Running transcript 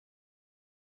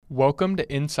Welcome to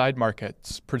Inside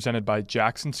Markets, presented by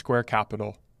Jackson Square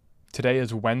Capital. Today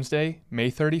is Wednesday,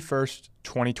 May 31st,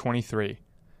 2023.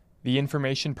 The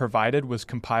information provided was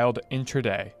compiled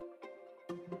intraday.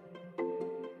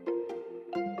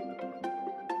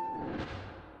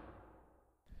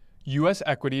 U.S.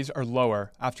 equities are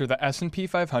lower after the S&P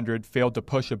 500 failed to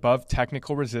push above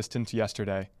technical resistance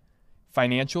yesterday.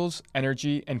 Financials,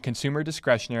 energy, and consumer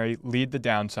discretionary lead the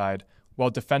downside, while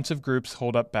defensive groups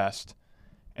hold up best.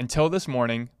 Until this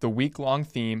morning, the week-long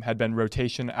theme had been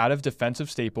rotation out of defensive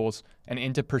staples and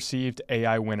into perceived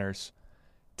AI winners.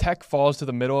 Tech falls to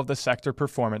the middle of the sector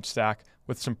performance stack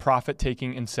with some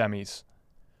profit-taking in semis.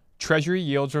 Treasury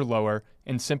yields are lower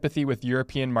in sympathy with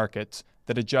European markets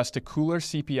that adjust to cooler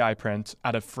CPI prints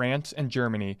out of France and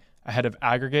Germany ahead of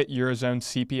aggregate Eurozone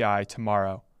CPI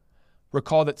tomorrow.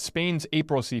 Recall that Spain's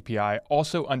April CPI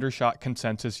also undershot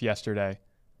consensus yesterday.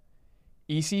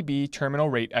 ECB terminal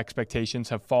rate expectations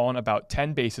have fallen about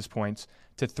 10 basis points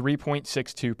to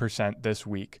 3.62% this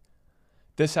week.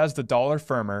 This has the dollar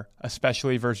firmer,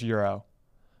 especially versus euro.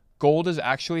 Gold is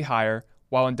actually higher,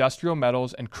 while industrial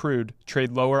metals and crude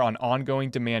trade lower on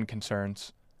ongoing demand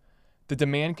concerns. The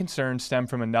demand concerns stem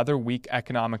from another weak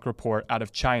economic report out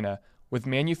of China, with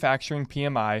manufacturing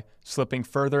PMI slipping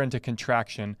further into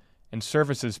contraction and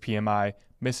services PMI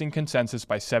missing consensus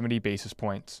by 70 basis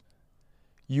points.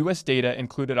 U.S. data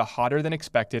included a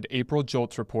hotter-than-expected April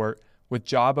JOLTS report, with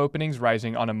job openings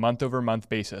rising on a month-over-month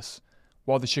basis,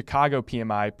 while the Chicago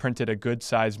PMI printed a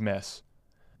good-sized miss.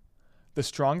 The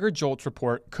stronger JOLTS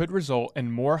report could result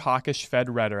in more hawkish Fed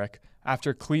rhetoric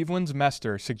after Cleveland's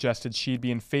Mester suggested she'd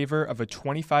be in favor of a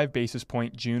 25 basis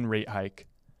point June rate hike.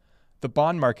 The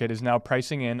bond market is now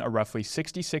pricing in a roughly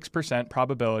 66%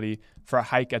 probability for a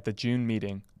hike at the June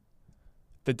meeting.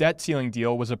 The debt ceiling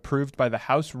deal was approved by the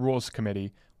House Rules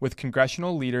Committee, with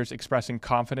congressional leaders expressing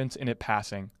confidence in it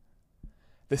passing.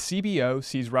 The CBO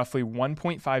sees roughly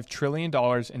 $1.5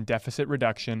 trillion in deficit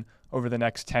reduction over the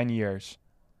next 10 years.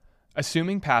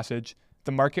 Assuming passage,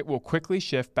 the market will quickly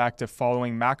shift back to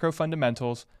following macro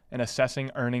fundamentals and assessing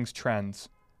earnings trends.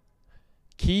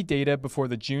 Key data before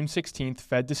the June 16th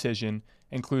Fed decision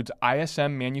includes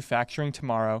ISM manufacturing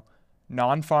tomorrow,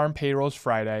 non-farm payrolls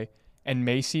Friday, and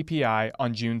May CPI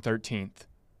on June 13th.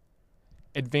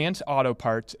 Advance Auto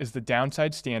Parts is the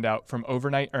downside standout from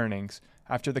overnight earnings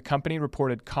after the company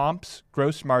reported comps,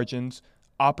 gross margins,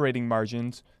 operating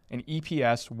margins, and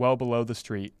EPS well below the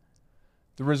street.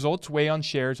 The results weigh on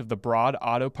shares of the broad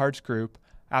auto parts group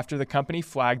after the company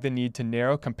flagged the need to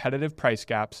narrow competitive price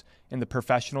gaps in the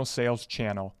professional sales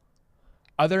channel.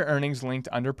 Other earnings-linked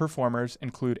underperformers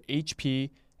include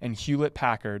HP and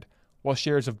Hewlett-Packard, while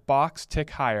shares of Box tick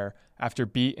higher after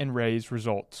beat and raise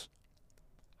results.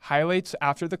 Highlights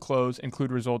after the close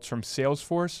include results from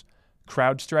Salesforce,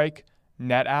 CrowdStrike,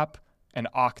 NetApp, and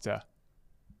Okta.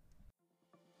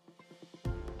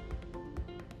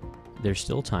 There's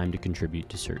still time to contribute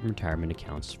to certain retirement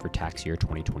accounts for tax year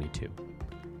 2022.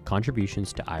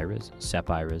 Contributions to IRAs, SEP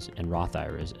IRAs, and Roth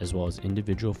IRAs, as well as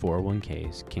individual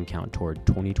 401ks, can count toward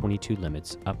 2022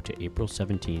 limits up to April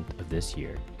 17th of this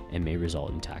year and may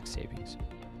result in tax savings.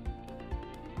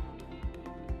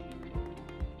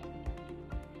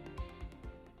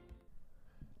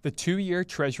 The 2-year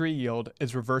Treasury yield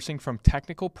is reversing from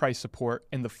technical price support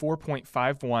in the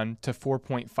 4.51 to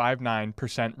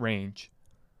 4.59% range.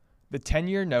 The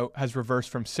 10-year note has reversed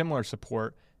from similar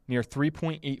support near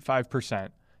 3.85%,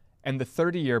 and the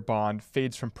 30-year bond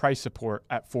fades from price support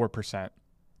at 4%.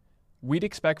 We'd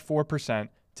expect 4%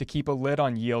 to keep a lid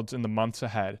on yields in the months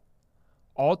ahead.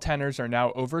 All tenors are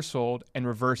now oversold and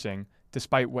reversing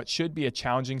despite what should be a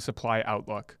challenging supply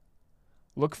outlook.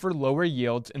 Look for lower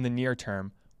yields in the near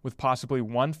term, with possibly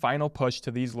one final push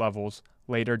to these levels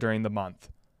later during the month.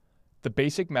 The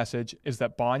basic message is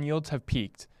that bond yields have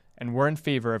peaked, and we're in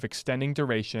favor of extending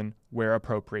duration where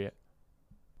appropriate.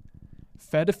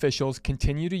 Fed officials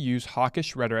continue to use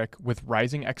hawkish rhetoric with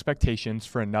rising expectations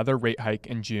for another rate hike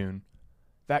in June.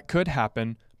 That could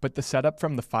happen, but the setup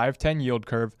from the 5-10 yield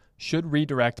curve should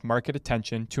redirect market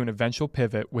attention to an eventual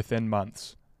pivot within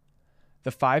months.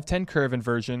 The 5-10 curve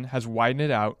inversion has widened it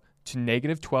out to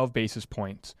negative 12 basis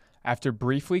points after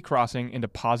briefly crossing into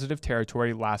positive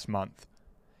territory last month.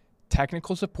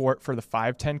 Technical support for the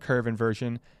 5-10 curve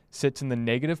inversion sits in the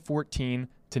negative 14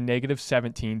 to negative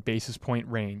 17 basis point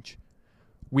range.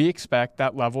 We expect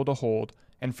that level to hold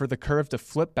and for the curve to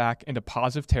flip back into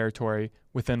positive territory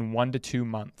within 1 to 2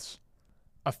 months.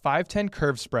 A 5-10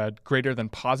 curve spread greater than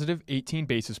positive 18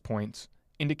 basis points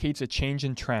indicates a change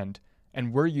in trend,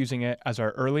 and we're using it as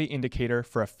our early indicator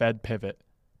for a Fed pivot.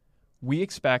 We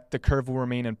expect the curve will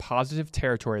remain in positive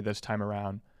territory this time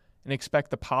around, and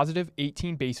expect the positive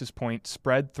 18 basis point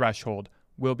spread threshold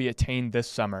will be attained this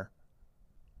summer.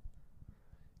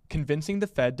 Convincing the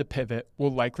Fed to pivot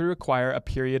will likely require a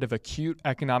period of acute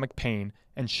economic pain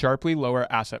and sharply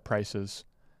lower asset prices.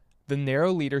 The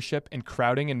narrow leadership and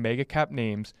crowding in mega-cap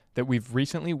names that we've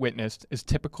recently witnessed is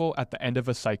typical at the end of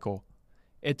a cycle.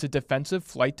 It's a defensive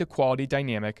flight to quality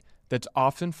dynamic that's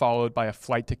often followed by a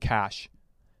flight to cash.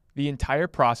 The entire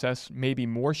process may be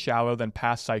more shallow than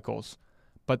past cycles,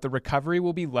 but the recovery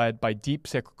will be led by deep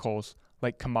cyclicals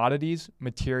like commodities,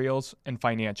 materials, and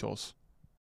financials.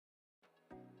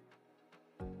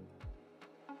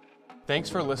 Thanks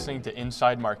for listening to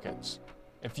Inside Markets.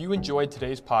 If you enjoyed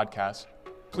today's podcast,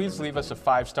 please leave us a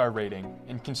 5-star rating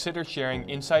and consider sharing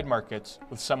Inside Markets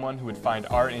with someone who would find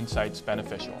our insights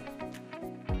beneficial.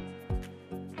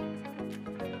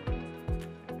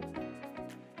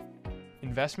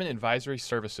 Investment advisory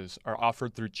services are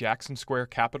offered through Jackson Square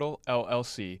Capital,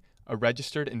 LLC, a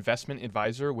registered investment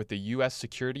advisor with the U.S.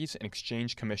 Securities and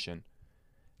Exchange Commission.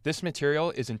 This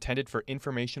material is intended for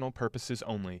informational purposes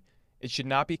only. It should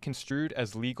not be construed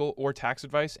as legal or tax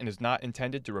advice and is not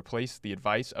intended to replace the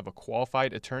advice of a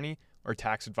qualified attorney or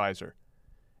tax advisor.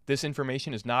 This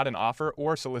information is not an offer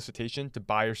or solicitation to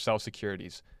buy or sell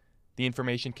securities. The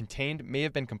information contained may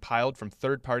have been compiled from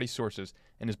third-party sources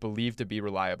and is believed to be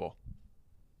reliable.